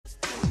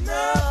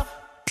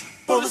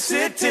the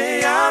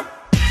city. I'm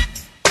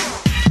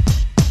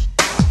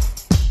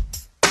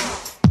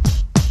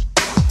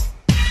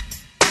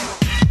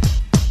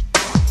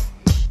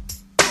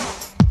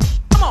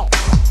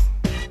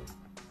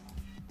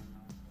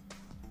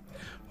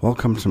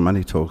Welcome to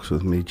Money Talks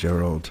with me,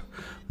 Gerald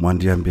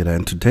Mwandiambira,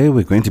 and today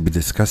we're going to be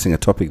discussing a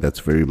topic that's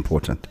very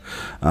important.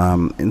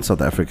 In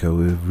South Africa,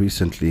 we've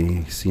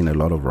recently seen a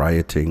lot of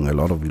rioting, a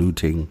lot of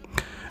looting,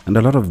 and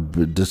a lot of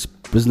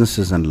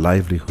businesses and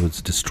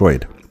livelihoods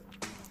destroyed.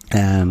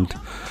 And,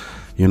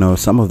 you know,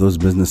 some of those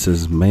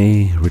businesses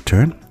may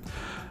return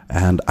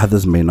and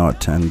others may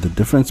not. And the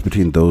difference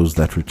between those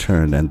that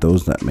return and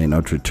those that may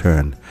not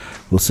return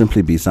will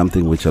simply be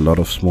something which a lot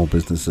of small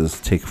businesses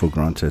take for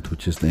granted,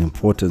 which is the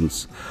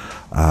importance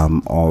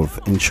of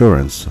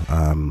insurance.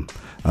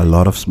 A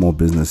lot of small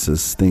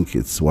businesses think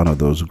it's one of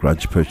those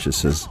grudge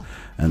purchases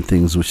and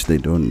things which they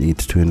don't need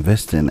to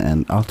invest in.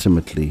 And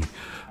ultimately,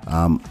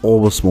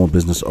 all small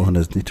business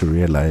owners need to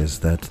realize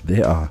that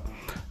they are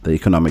the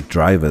economic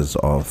drivers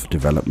of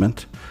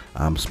development.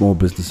 Small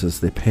businesses,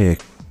 they play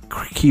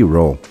a key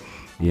role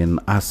in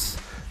us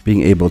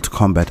being able to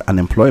combat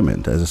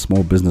unemployment. As a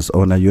small business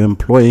owner, you're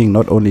employing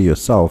not only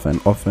yourself, and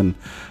often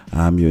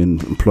you're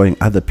employing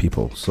other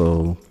people.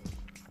 So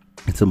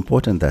it's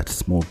important that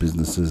small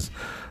businesses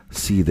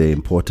see the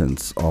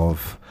importance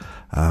of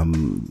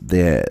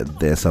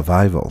their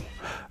survival,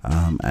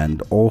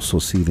 and also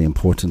see the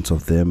importance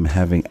of them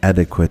having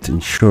adequate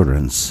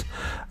insurance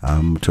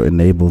to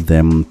enable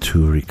them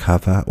to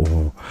recover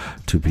or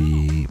to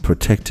be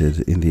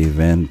protected in the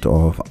event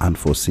of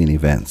unforeseen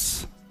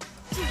events.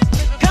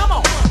 come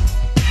on.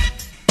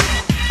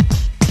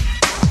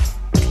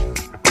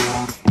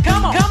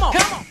 Come on. Come on. Come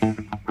on.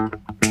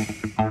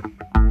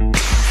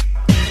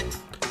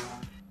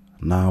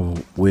 Now,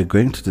 we're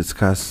going to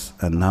discuss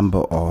a number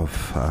of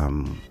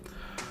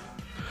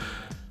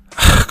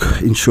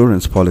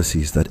insurance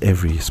policies that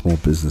every small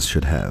business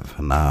should have.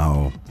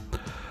 Now,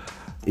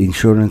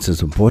 insurance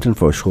is important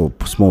for a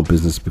small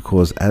business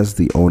because as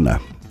the owner,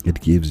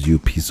 it gives you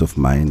peace of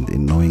mind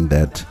in knowing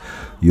that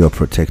you are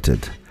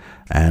protected.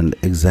 And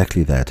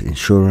exactly that,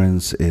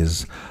 insurance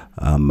is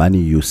money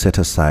you set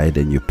aside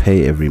and you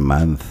pay every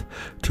month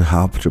to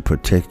help to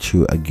protect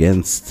you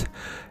against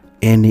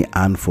any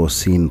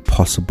unforeseen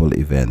possible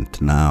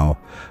event. Now,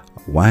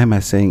 why am I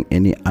saying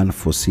any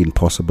unforeseen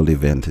possible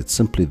event? It's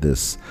simply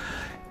this: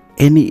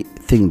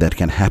 anything that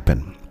can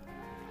happen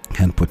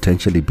can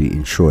potentially be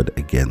insured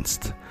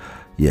against.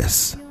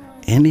 Yes,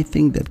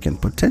 anything that can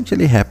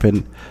potentially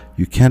happen,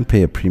 you can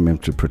pay a premium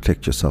to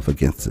protect yourself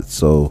against it.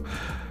 So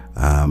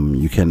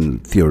you can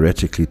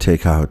theoretically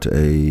take out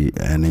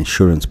an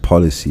insurance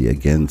policy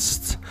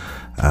against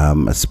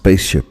a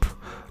spaceship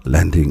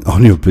landing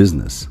on your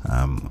business,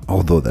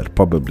 although that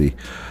probably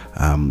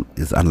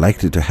is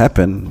unlikely to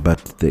happen, but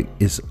there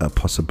is a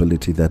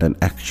possibility that an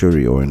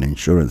actuary or an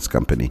insurance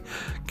company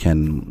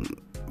can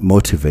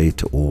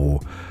motivate or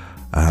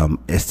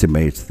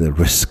estimate the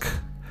risk,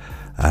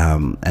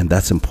 and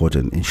that's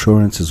important.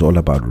 Insurance is all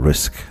about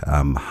risk.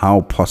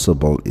 How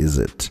possible is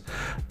it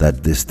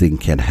that this thing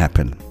can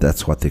happen?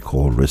 That's what they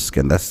call risk,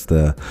 and that's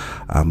the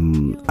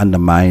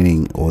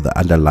undermining or the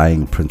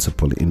underlying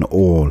principle in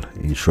all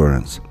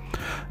insurance.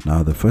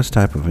 Now, the first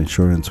type of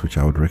insurance which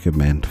I would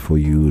recommend for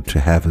you to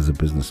have as a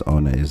business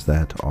owner is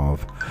that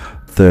of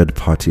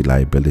third-party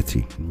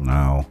liability.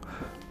 Now,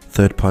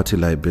 third-party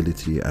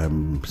liability,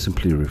 I'm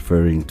simply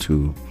referring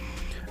to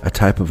a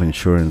type of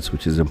insurance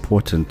which is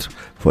important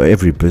for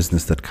every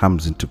business that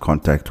comes into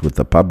contact with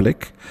the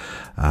public,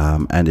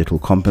 and it will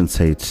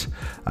compensate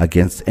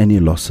against any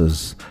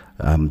losses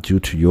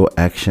due to your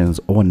actions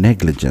or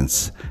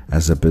negligence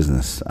as a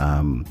business.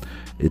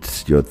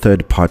 It's your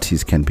third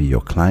parties can be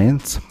your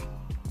clients,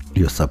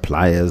 your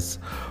suppliers,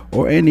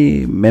 or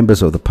any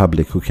members of the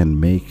public who can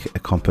make a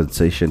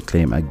compensation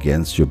claim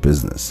against your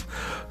business.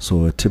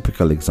 So a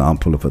typical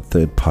example of a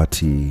third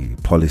party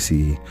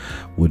policy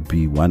would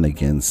be one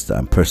against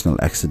personal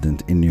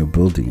accident in your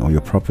building or your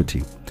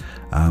property.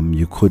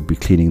 You could be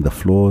cleaning the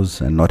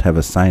floors and not have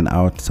a sign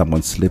out.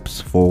 Someone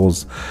slips,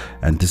 falls,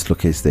 and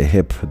dislocates their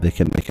hip. They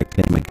can make a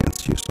claim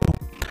against you. So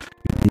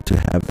you need to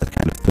have that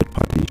kind of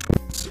third-party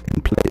insurance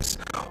in place.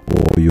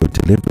 Or your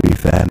delivery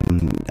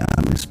van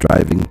is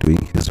driving,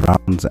 doing his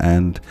rounds,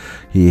 and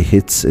he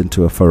hits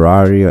into a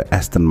Ferrari or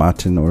Aston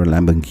Martin or a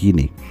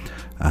Lamborghini.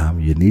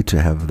 You need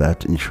to have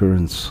that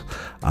insurance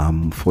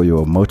for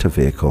your motor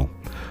vehicle,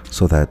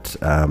 so that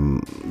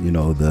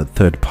the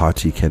third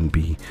party can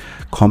be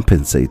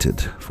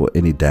compensated for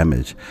any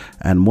damage.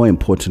 And more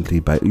importantly,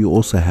 by you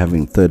also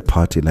having third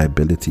party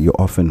liability, you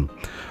often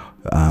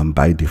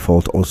by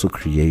default also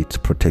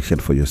create protection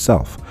for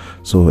yourself.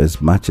 So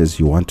as much as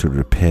you want to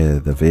repair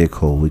the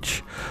vehicle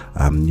which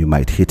you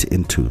might hit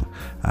into,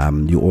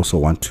 you also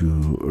want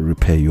to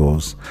repair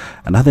yours.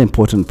 Another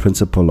important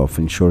principle of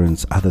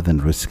insurance other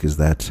than risk is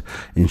that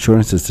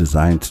insurance is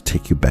designed to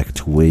take you back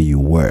to where you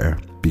were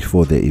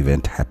before the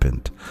event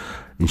happened.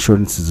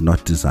 Insurance is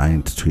not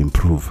designed to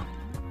improve.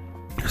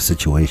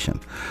 situation.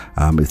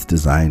 It's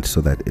designed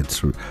so that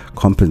it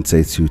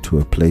compensates you to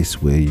a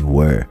place where you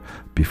were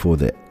before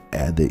the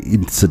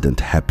incident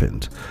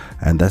happened,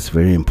 and that's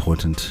very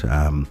important.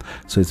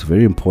 So it's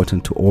very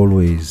important to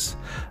always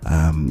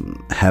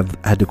have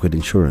adequate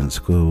insurance.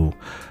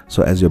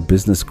 So as your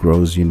business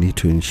grows, you need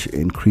to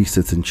increase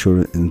its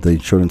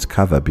insurance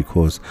cover,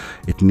 because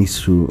it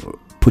needs to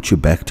put you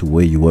back to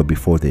where you were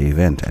before the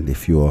event. And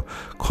if you're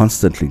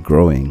constantly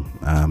growing,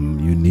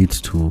 you need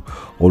to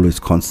always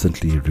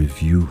constantly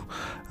review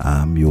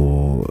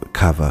your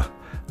cover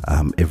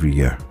every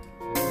year.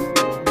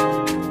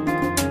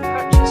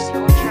 Purchase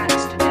your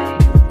tracks today.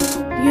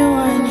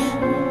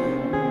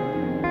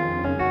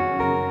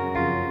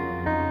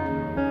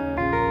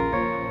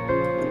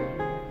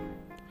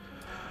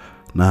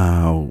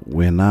 Now,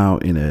 we're now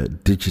in a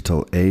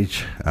digital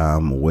age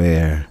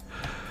where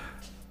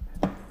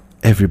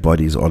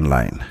everybody's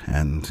online,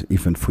 and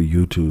even for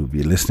you to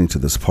be listening to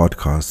this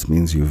podcast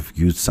means you've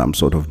used some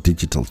sort of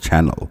digital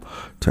channel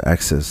to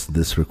access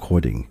this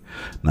recording.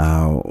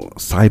 Now,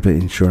 cyber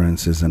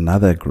insurance is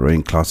another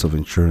growing class of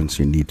insurance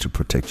you need to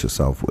protect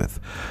yourself with.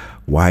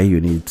 Why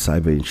you need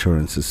cyber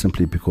insurance is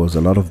simply because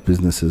a lot of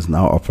businesses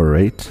now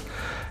operate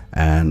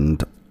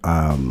and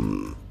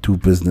do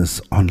business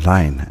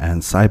online,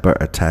 and cyber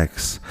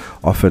attacks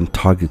often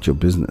target your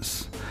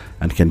business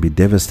and can be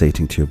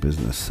devastating to your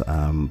business,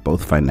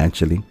 both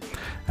financially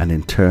and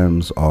in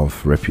terms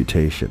of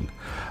reputation.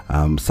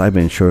 Cyber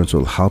insurance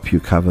will help you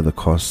cover the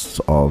costs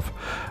of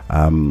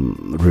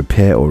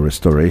repair or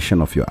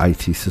restoration of your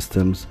IT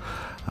systems,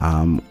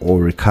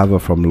 or recover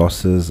from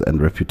losses and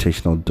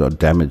reputational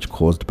damage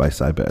caused by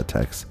cyber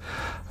attacks.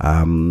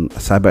 A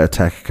cyber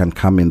attack can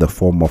come in the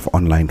form of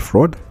online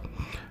fraud,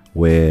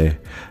 where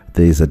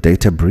there is a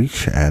data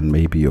breach and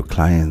maybe your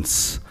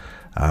client's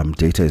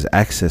data is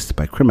accessed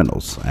by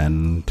criminals,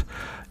 and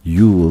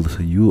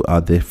you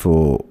are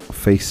therefore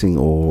facing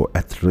or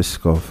at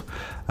risk of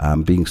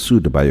being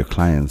sued by your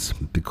clients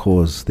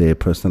because their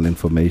personal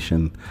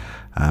information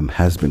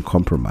has been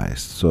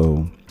compromised.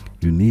 So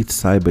you need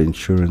cyber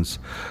insurance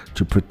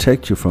to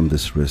protect you from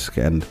this risk.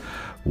 And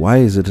why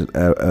is it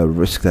a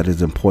risk that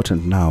is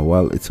important now?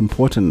 Well, it's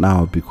important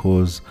now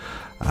because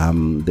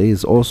there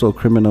is also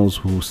criminals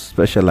who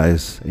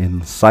specialize in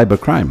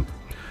cybercrime.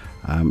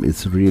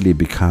 It's really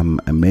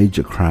become a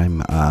major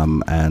crime,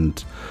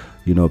 and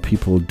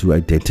people do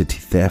identity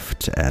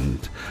theft,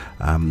 and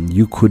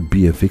you could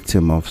be a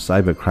victim of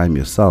cybercrime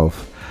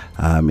yourself,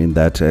 in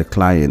that a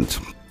client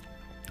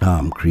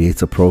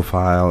creates a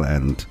profile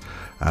and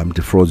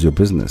defrauds your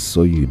business.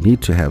 So you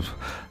need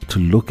to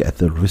look at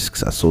the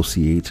risks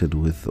associated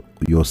with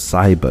your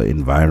cyber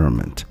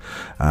environment.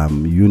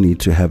 You need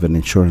to have an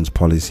insurance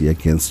policy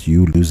against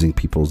you losing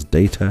people's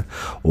data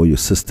or your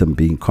system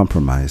being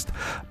compromised.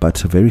 But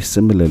very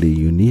similarly,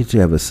 you need to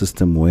have a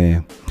system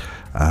where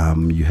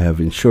you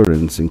have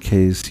insurance in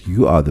case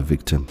you are the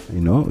victim.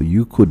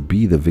 You could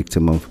be the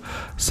victim of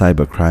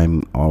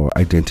cybercrime or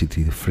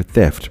identity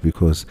theft,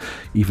 because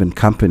even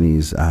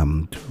companies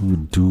who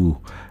do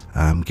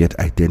get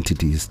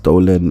identities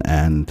stolen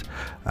and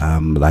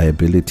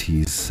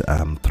liabilities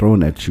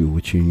thrown at you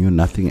which you knew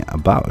nothing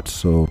about.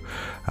 So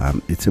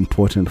it's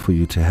important for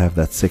you to have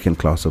that second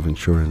class of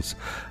insurance,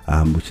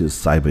 which is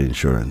cyber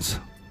insurance.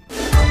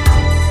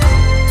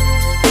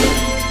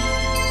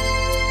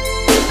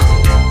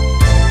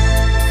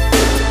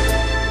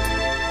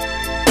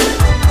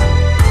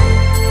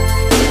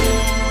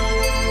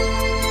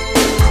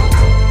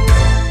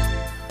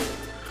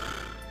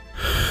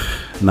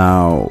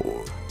 Now,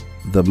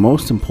 the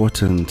most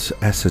important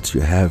asset you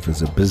have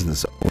as a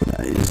business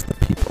owner is the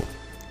people.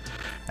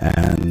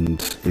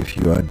 And if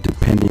you are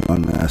depending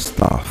on a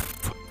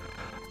staff,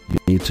 you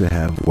need to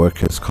have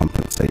workers'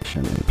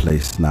 compensation in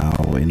place now.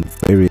 In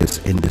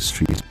various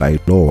industries, by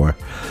law,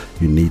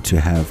 you need to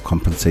have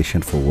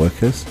compensation for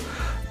workers.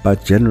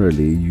 But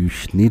generally, you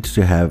need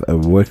to have a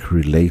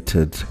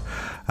work-related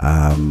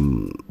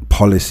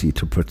policy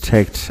to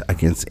protect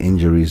against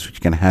injuries which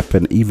can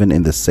happen even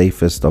in the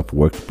safest of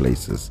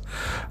workplaces.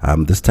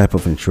 This type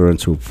of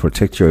insurance will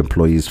protect your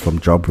employees from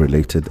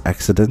job-related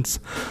accidents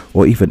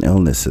or even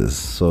illnesses.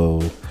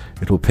 So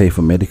it will pay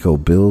for medical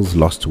bills,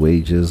 lost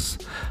wages,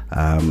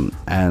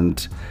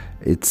 and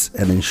it's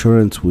an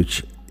insurance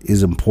which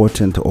is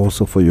important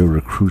also for your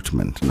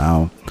recruitment.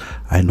 Now,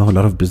 I know a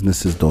lot of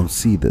businesses don't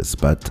see this,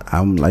 but I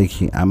would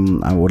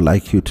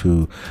like you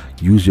to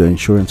use your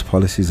insurance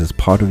policies as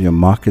part of your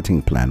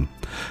marketing plan.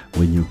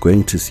 When you're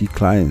going to see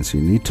clients,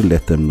 you need to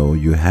let them know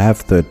you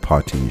have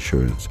third-party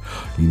insurance.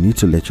 You need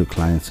to let your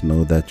clients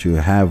know that you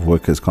have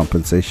workers'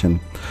 compensation,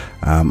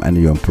 and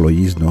your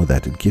employees know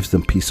that. It gives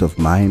them peace of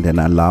mind and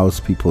allows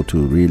people to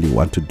really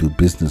want to do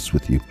business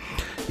with you.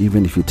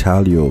 Even if you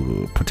tell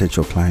your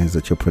potential clients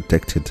that you're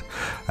protected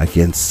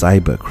against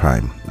cyber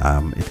crime,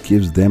 it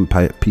gives them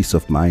peace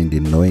of mind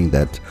in knowing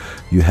that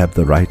you have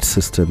the right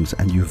systems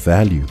and you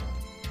value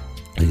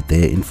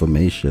their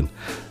information,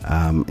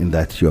 in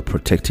that you're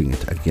protecting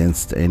it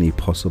against any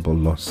possible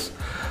loss.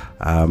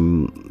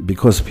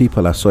 Because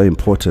people are so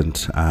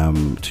important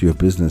to your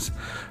business,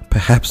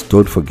 perhaps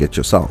don't forget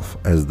yourself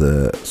as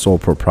the sole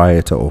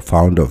proprietor or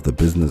founder of the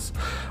business,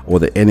 or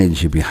the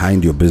energy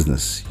behind your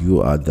business.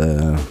 You are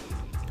the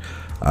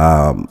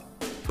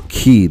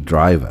key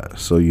driver,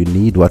 so you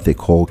need what they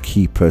call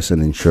key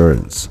person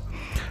insurance.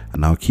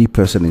 And now, key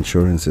person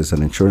insurance is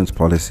an insurance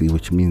policy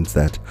which means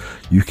that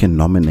you can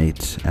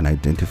nominate and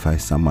identify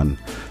someone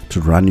to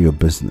run your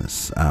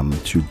business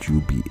should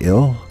you be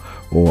ill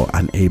or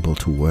unable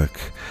to work.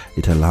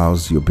 It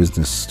allows your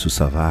business to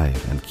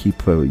survive, and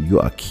you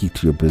are key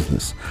to your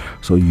business.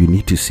 So you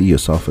need to see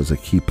yourself as a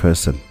key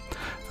person.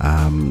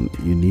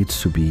 You need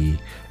to be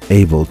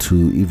able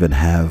to even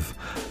have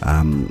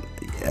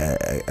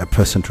a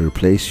person to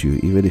replace you,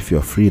 even if you're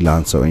a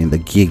freelancer or in the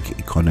gig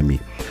economy.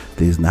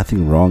 There's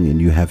nothing wrong in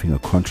you having a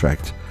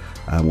contract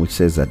which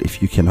says that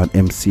if you cannot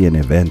MC an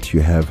event,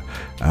 you have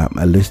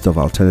a list of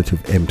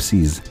alternative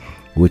MCs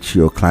which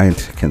your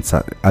client can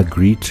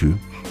agree to,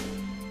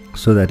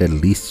 so that at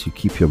least you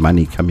keep your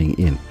money coming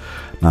in.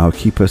 Now,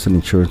 key person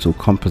insurance will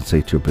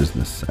compensate your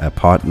business, a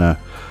partner,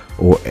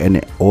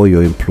 or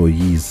your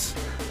employees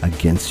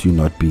against you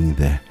not being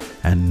there.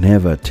 And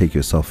never take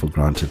yourself for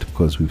granted,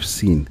 because we've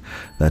seen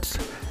that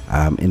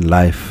in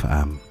life,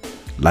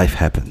 life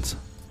happens.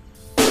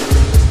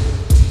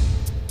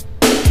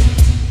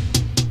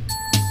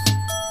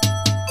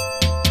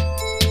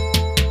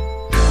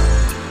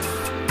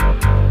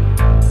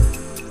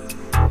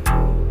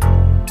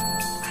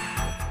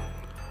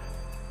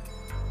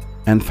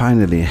 And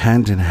finally,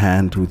 hand in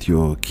hand with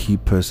your key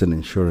person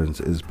insurance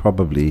is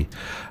probably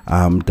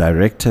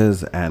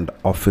directors and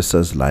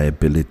officers'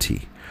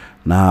 liability.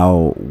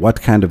 Now,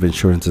 what kind of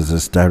insurance is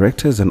this?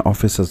 Directors and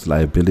officers'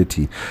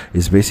 liability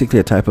is basically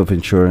a type of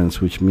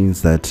insurance which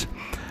means that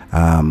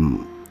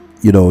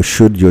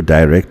should your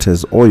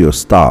directors or your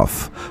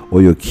staff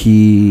or your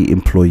key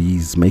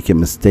employees make a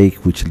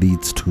mistake which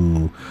leads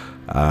to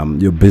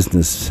your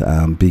business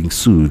being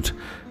sued,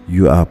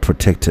 you are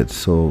protected.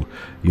 So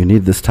you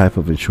need this type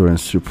of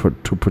insurance to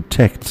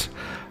protect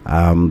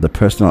the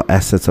personal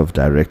assets of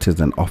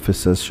directors and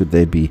officers should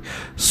they be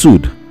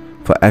sued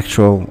for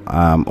actual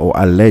or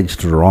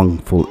alleged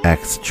wrongful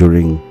acts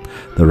during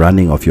the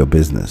running of your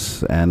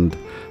business. And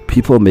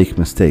people make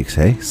mistakes,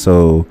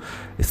 so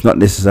it's not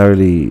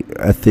necessarily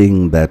a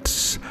thing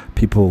that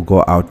people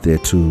go out there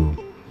to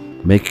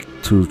make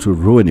to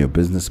ruin your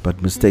business,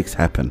 but mistakes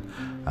happen.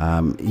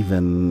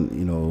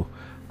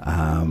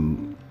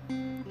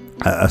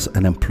 As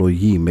an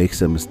employee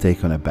makes a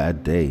mistake on a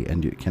bad day,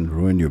 and you can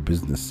ruin your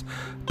business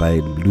by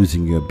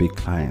losing your big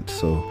client.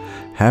 So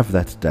have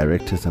that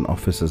directors and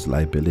officers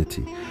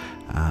liability.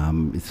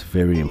 It's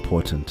very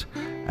important.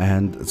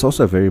 And it's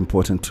also very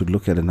important to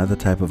look at another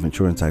type of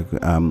insurance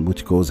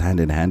which goes hand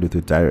in hand with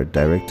your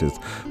directors,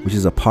 which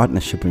is a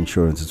partnership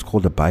insurance. It's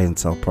called a buy and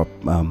sell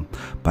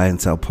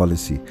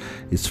policy.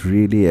 It's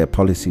really a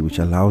policy which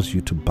allows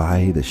you to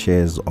buy the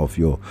shares of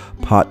your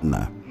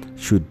partner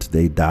should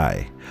they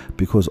die,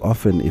 because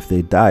often if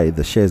they die,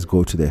 the shares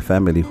go to their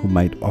family, who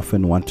might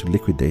often want to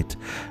liquidate,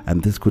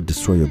 and this could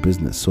destroy your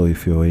business. So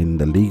if you're in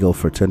the legal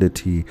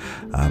fraternity,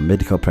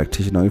 medical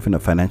practitioner, or even a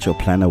financial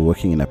planner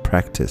working in a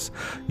practice,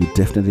 you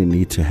definitely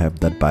need to have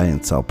that buy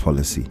and sell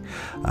policy.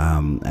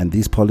 And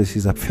these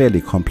policies are fairly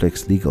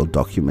complex legal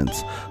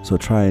documents, so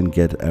try and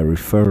get a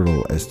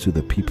referral as to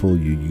the people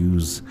you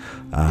use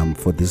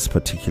for this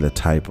particular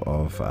type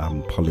of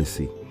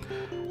policy.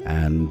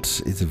 And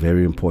it's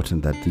very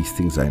important that these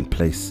things are in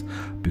place,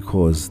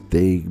 because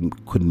they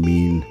could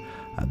mean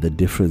the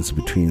difference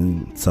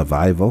between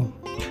survival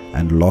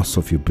and loss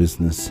of your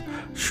business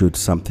should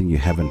something you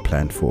haven't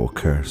planned for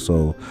occur.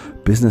 So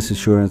business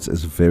insurance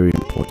is very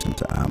important.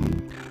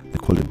 They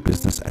call it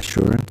business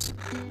assurance.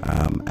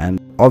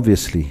 And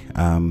obviously,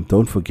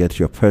 don't forget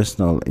your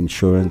personal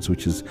insurance,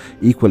 which is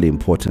equally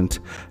important,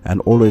 and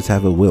always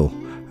have a will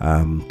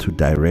to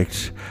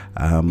direct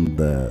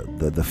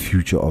the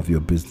future of your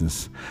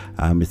business.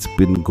 It's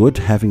been good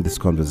having this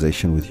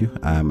conversation with you.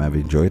 I've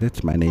enjoyed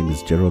it. My name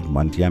is Gerald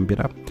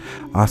Mandiambira.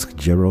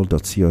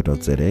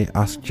 AskGerald.co.za,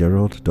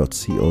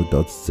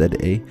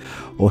 AskGerald.co.za,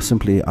 or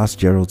simply Ask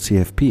Gerald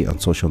CFP on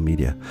social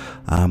media.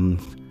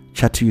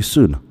 Chat to you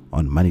soon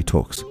on Money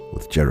Talks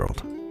with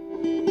Gerald.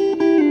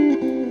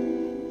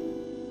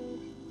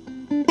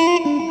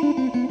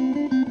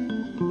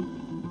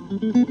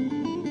 Thank you.